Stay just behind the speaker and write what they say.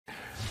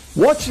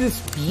Watch this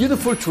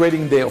beautiful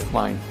trading day of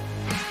mine.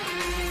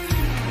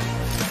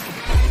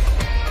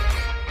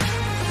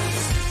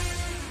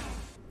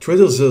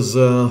 Traders, there's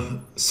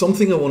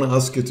something I want to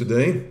ask you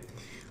today.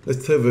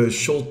 Let's have a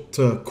short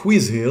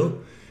quiz here.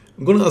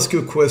 I'm going to ask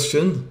you a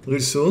question real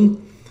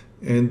soon,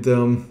 and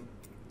I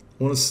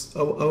want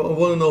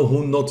to know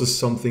who noticed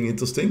something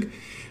interesting.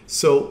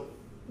 So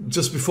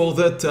just before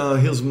that,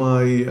 here's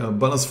my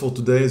balance for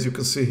today. As you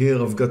can see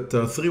here, I've got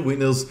 3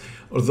 winners.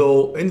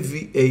 Although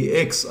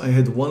NVAX, I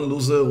had 1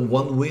 loser,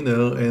 1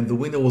 winner, and the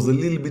winner was a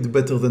little bit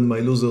better than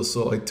my loser,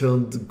 so I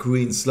turned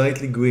green,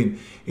 slightly green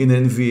in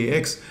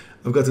NVAX.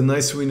 I've got a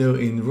nice winner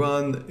in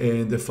run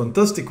and a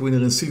fantastic winner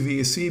in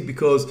CVSC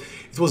because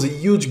it was a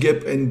huge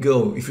gap and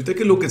go. If you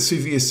take a look at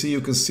CVSC, you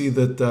can see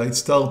that it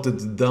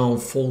started down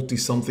 40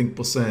 something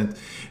percent,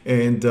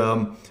 and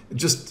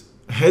just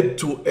had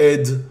to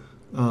add.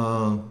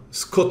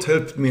 Scott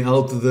helped me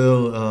out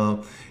there,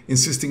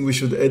 insisting we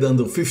should add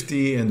under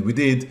 50, and we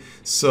did.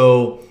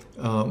 So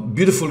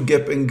beautiful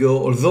gap and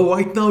go. Although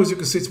right now, as you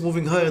can see, it's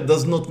moving higher. It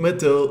does not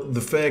matter the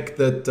fact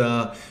that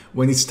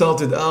when it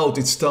started out,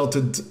 it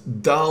started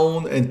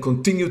down and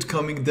continued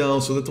coming down.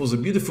 So that was a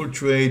beautiful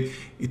trade.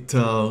 It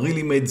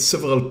really made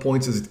several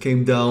points as it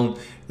came down,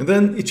 and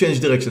then it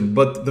changed direction.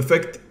 But the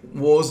fact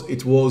was,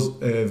 it was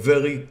a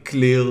very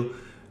clear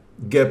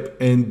gap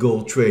and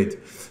go trade.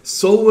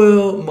 So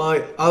were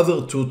my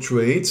other 2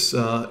 trades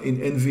in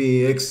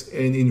NVAX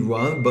and in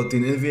run, but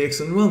in NVAX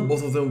and run,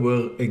 both of them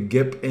were a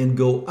gap and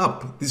go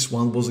up. This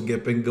one was a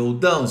gap and go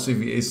down,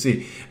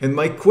 CVAC. And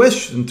my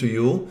question to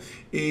you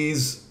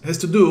has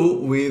to do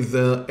with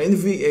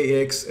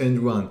NVAX and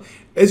run.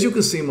 As you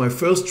can see, my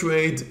first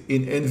trade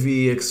in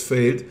NVAX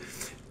failed.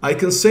 I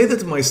can say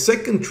that my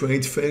second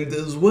trade failed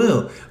as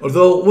well.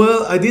 Although,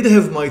 well, I did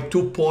have my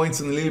 2 points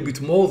and a little bit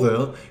more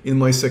there in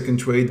my second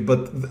trade,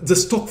 but the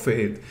stock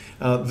failed.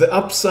 The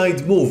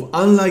upside move,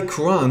 unlike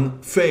run,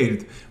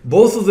 failed.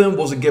 Both of them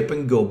was a gap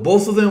and go.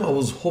 Both of them I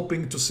was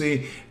hoping to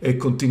see a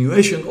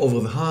continuation over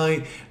the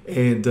high,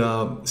 and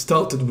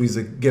started with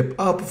a gap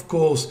up, of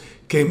course,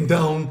 came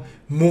down,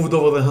 moved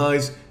over the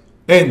highs,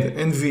 and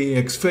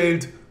NVX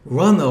failed.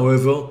 Run,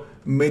 however,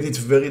 made it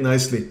very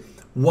nicely.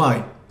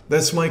 Why?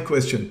 That's my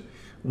question.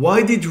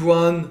 Why did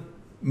run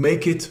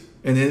make it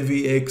and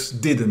NVX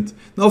didn't?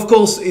 Now, of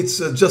course, it's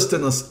just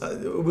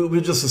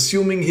we're just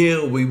assuming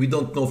here. We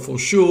don't know for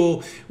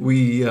sure.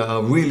 We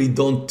really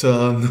don't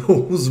know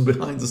who's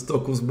behind the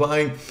stock, who's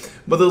buying.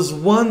 But there's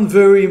one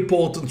very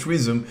important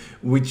reason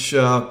which,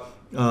 to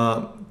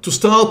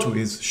start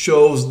with,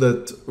 shows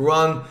that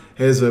run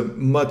has a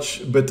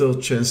much better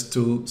chance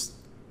to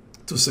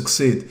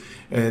succeed.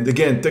 And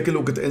again, take a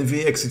look at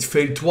NVX. It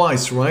failed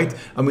twice, right?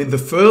 I mean, the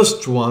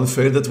first one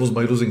failed. That was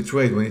my losing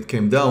trade when it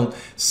came down.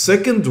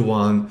 Second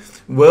one,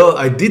 well,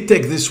 I did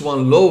take this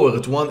one lower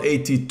at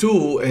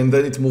 182, and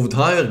then it moved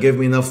higher, gave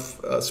me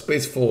enough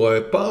space for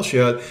a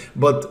partial.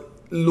 But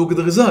look at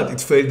the result.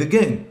 It failed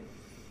again.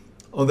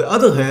 On the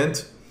other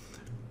hand,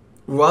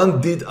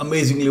 run did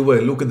amazingly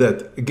well. Look at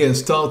that. Again,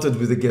 started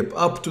with a gap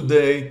up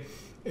today,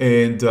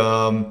 and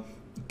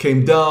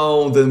came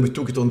down, then we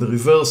took it on the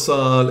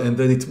reversal, and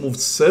then it moved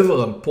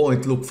several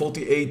points. Look,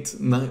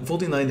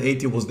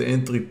 49.80 was the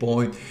entry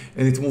point,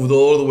 and it moved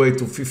all the way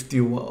to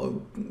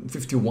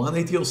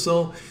 51.80 or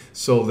so.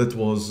 So that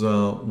was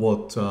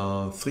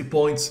 3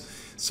 points.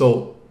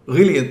 So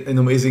really an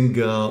amazing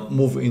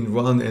move in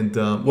run, and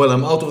well,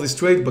 I'm out of this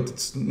trade, but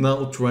it's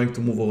now trying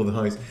to move over the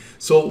highs.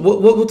 So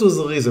what was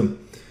the reason?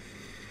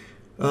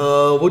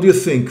 What do you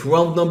think?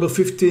 Round number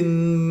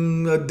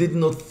 15, I did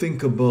not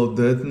think about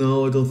that.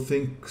 No, I don't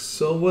think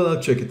so. Well,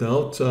 I'll check it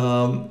out.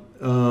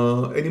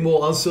 Any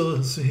more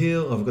answers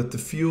here? I've got a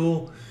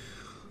few.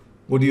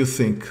 What do you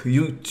think?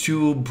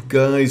 YouTube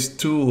guys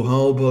too.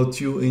 How about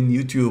you in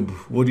YouTube?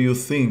 What do you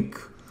think?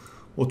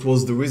 What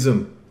was the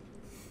reason?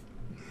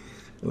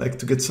 I'd like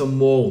to get some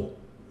more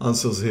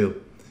answers here.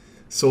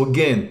 So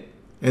again,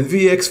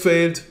 NVX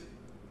failed,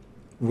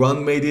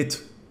 run made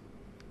it,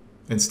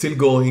 and still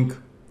going.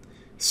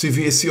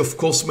 CVSC, of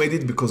course, made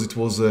it because it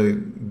was a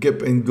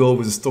gap and go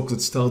with a stock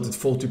that started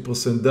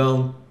 40%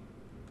 down.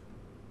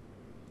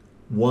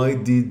 Why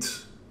did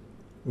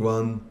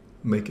run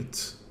make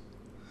it?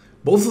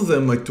 Both of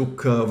them I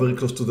took very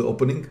close to the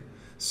opening.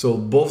 So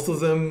both of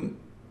them,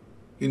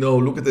 you know,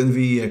 look at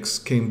NVX,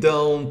 came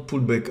down,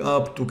 pulled back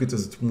up, took it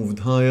as it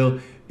moved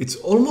higher. It's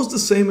almost the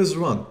same as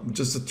run,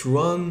 just that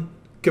run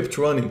kept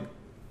running.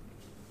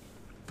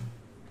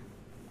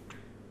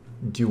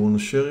 Do you want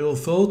to share your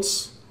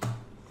thoughts?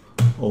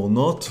 Or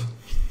not?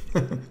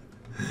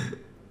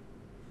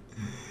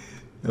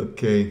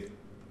 Okay,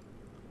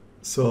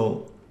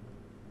 so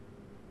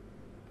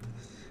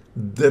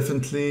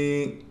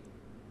definitely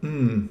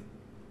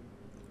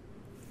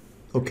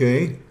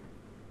okay,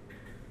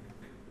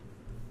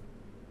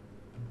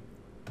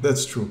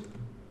 that's true.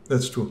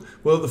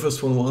 Well, the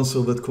first one who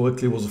answered that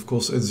correctly was, of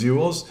course, at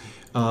zeros.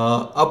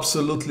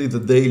 Absolutely, the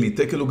daily.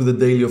 Take a look at the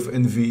daily of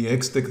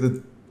NVX. Take a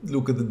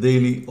look at the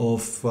daily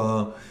of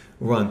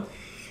run.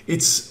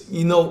 It's,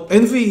 you know,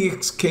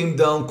 NVX came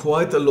down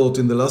quite a lot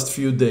in the last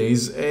few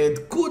days and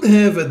could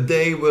have a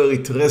day where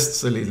it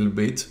rests a little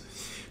bit.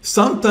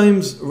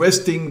 Sometimes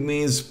resting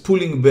means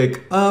pulling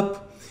back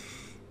up.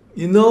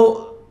 You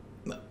know,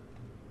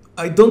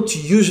 I don't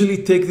usually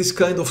take this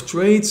kind of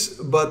trades,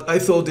 but I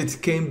thought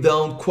it came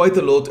down quite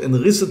a lot and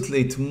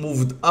recently it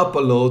moved up a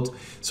lot.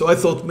 So I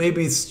thought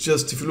maybe it's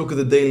just, if you look at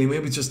the daily,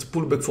 maybe it's just a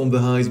pullback from the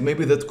highs.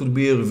 Maybe that could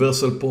be a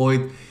reversal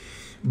point.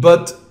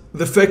 But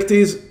the fact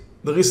is,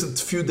 the recent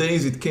few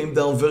days it came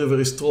down very,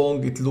 very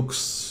strong. It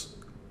looks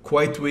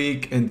quite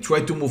weak and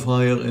tried to move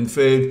higher and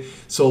failed.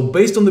 So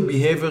based on the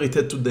behavior it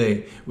had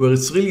today, where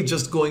it's really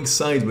just going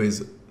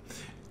sideways,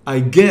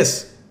 I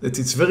guess that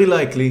it's very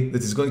likely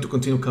that it's going to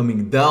continue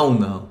coming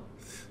down now.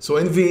 So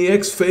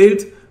NVX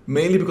failed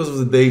mainly because of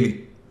the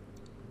daily.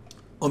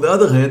 On the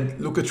other hand,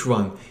 look at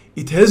RAN.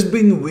 It has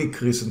been weak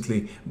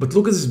recently, but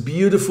look at this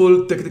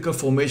beautiful technical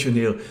formation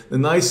here. The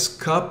nice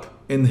cup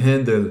and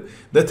handle.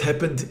 That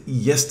happened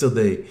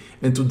yesterday.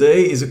 And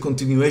today is a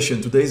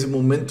continuation. Today is a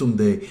momentum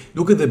day.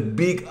 Look at the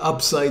big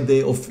upside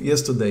day of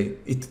yesterday.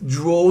 It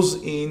draws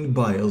in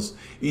buyers.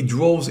 It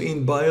draws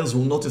in buyers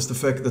who noticed the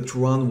fact that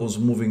RAN was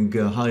moving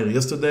higher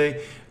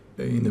yesterday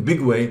in a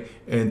big way.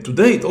 And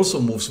today it also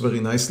moves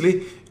very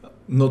nicely.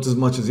 Not as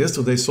much as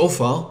yesterday so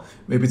far.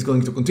 Maybe it's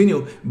going to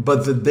continue.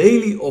 But the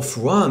daily of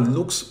RAN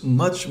looks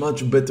much,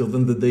 much better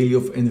than the daily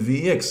of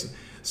NVX.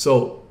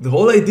 So the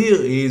whole idea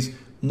is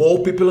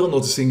more people are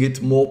noticing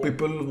it, more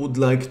people would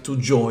like to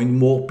join,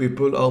 more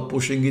people are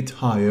pushing it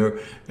higher,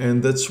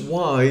 and that's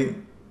why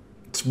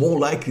it's more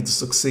likely to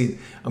succeed.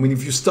 I mean,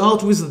 if you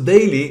start with the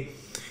daily,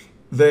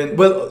 then,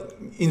 well,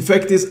 in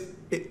fact,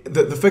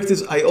 the fact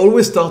is I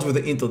always start with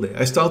the intraday.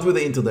 I start with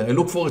the intraday. I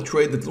look for a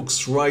trade that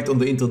looks right on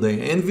the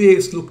intraday.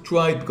 NVX looked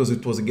right because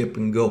it was a gap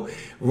and go.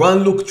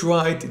 RAN looked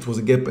right, it was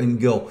a gap and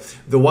go.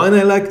 The one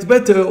I liked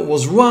better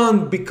was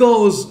RAN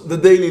because the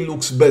daily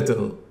looks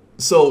better.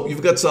 So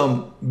you've got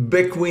some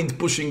backwind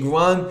pushing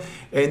RAN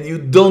and you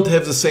don't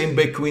have the same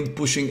backwind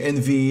pushing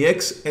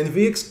NVX.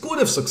 NVX could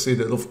have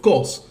succeeded, of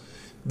course,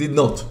 did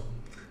not.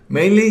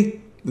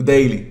 Mainly the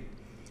daily.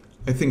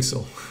 I think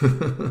so.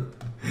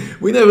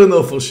 We never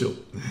know for sure.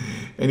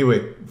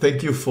 Anyway,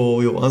 thank you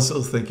for your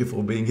answers. Thank you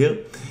for being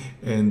here.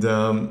 And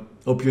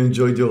hope you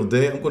enjoyed your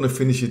day. I'm going to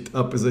finish it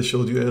up as I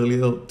showed you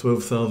earlier,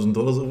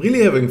 $12,000. I'm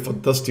really having a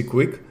fantastic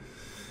week.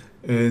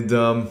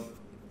 And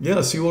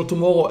yeah, see you all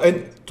tomorrow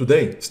and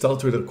today, Star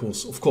Trader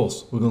course. Of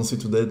course, we're going to see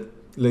today,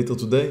 later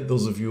today.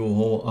 Those of you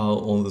who are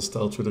on the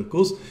Star Trader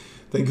course,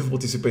 thank you for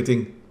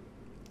participating.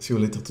 See you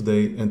later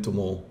today and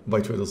tomorrow.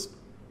 Bye, traders.